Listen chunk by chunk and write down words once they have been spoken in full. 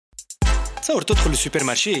تصور تدخل السوبر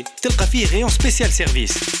مارشي تلقى فيه غيون سبيسيال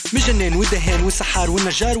سيرفيس من الجنان والدهان والسحار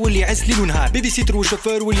والنجار واللي يعز ليل ونهار، بيبي سيتر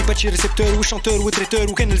والشوفور واللي باتشي ريسبتور والشانتور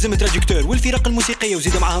والتريتور وكان لزم تراديكتور والفرق الموسيقيه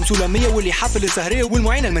وزيد معاهم سلاميه واللي حافل السهريه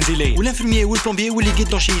والمعينه المنزليه والانفيرميي والبلومبيي واللي قيد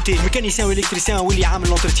لونشيتي ميكانيسيان والالكتريسيان واللي عامل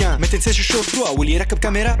لونترتيان. ما تنساش الشور 3 واللي يركب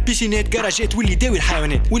كاميرا بيسينات كراجات واللي يداوي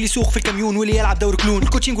الحيوانات واللي يسوق في الكاميون واللي يلعب دور كلون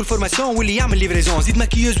والكوتشينغ والفورماسيون واللي يعمل ليفريزون. زيد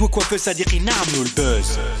ماكيوز وكوافير صديقي نعملوا البوز.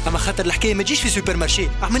 اما خاطر الحكايه ما تجيش في سوبر مارشي،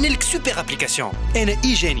 عملنا لك سوبر ابليكاسيون. انا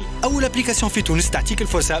ايجيني اول ابليكاسيون في تونس تعطيك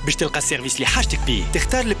الفرصه باش تلقى السيرفيس اللي حاجتك بيه،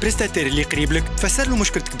 تختار البريستاتير اللي قريب لك، تفسر له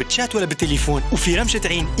مشكلتك بالشات ولا بالتليفون وفي رمشه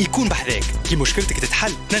عين يكون بحذاك. كي مشكلتك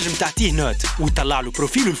تتحل تنجم تعطيه نوت وتطلع له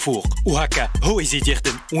بروفيل الفوق، وهكا هو يزيد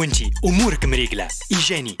يخدم وانتي امورك مريقله.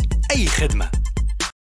 ايجيني اي خدمه.